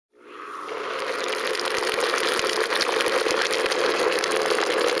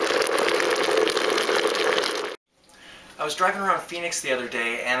was driving around Phoenix the other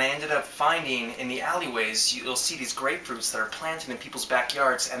day and I ended up finding in the alleyways, you'll see these grapefruits that are planted in people's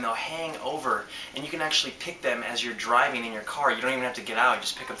backyards and they'll hang over and you can actually pick them as you're driving in your car. You don't even have to get out, you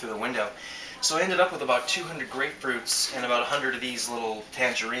just pick them through the window. So I ended up with about 200 grapefruits and about 100 of these little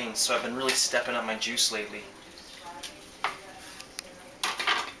tangerines, so I've been really stepping up my juice lately.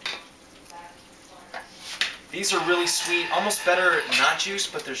 These are really sweet, almost better not juice,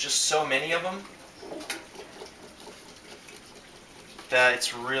 but there's just so many of them that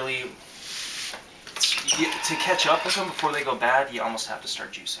it's really, to catch up with them before they go bad, you almost have to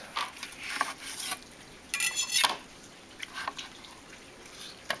start juicing.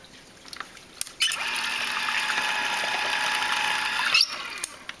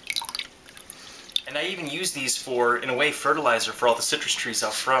 And I even use these for, in a way, fertilizer for all the citrus trees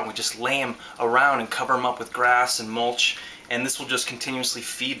out front. We just lay them around and cover them up with grass and mulch, and this will just continuously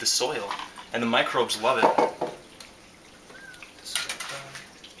feed the soil. And the microbes love it.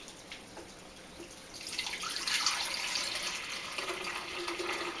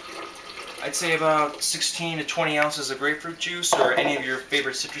 I'd say about 16 to 20 ounces of grapefruit juice or any of your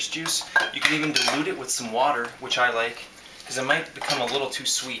favorite citrus juice. You can even dilute it with some water, which I like, because it might become a little too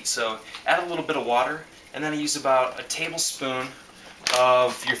sweet. So add a little bit of water, and then I use about a tablespoon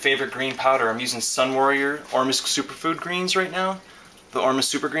of your favorite green powder. I'm using Sunwarrior Ormus Superfood Greens right now. The Ormus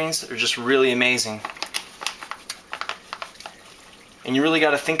Super Greens are just really amazing. And you really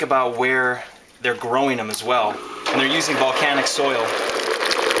got to think about where they're growing them as well. And they're using volcanic soil.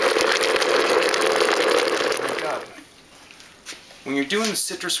 When you're doing the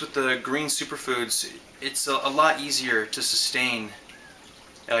citrus with the green superfoods, it's a lot easier to sustain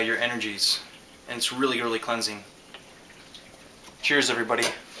your energies, and it's really, really cleansing. Cheers, everybody.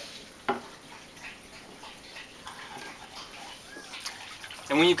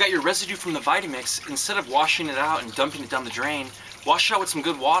 And when you've got your residue from the Vitamix, instead of washing it out and dumping it down the drain, wash it out with some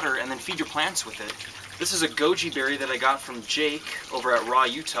good water and then feed your plants with it. This is a goji berry that I got from Jake over at Raw,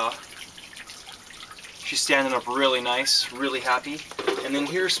 Utah. She's standing up really nice, really happy. And then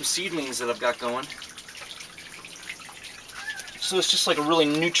here are some seedlings that I've got going. So it's just like a really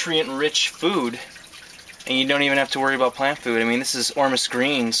nutrient-rich food, and you don't even have to worry about plant food. I mean, this is Ormus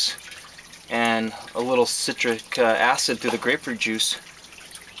Greens and a little citric acid through the grapefruit juice.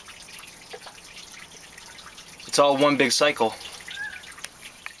 It's all one big cycle.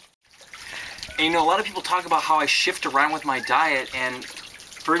 And you know, a lot of people talk about how I shift around with my diet, and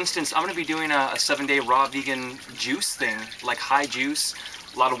for instance, I'm going to be doing a 7-day raw vegan juice thing, like high juice,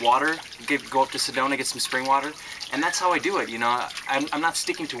 a lot of water, go up to Sedona, get some spring water, and that's how I do it, you know. I'm not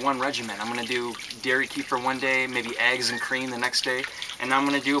sticking to one regimen. I'm going to do dairy kefir one day, maybe eggs and cream the next day, and I'm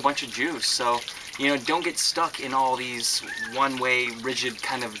going to do a bunch of juice. So, you know, don't get stuck in all these one-way, rigid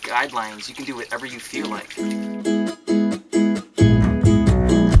kind of guidelines. You can do whatever you feel like.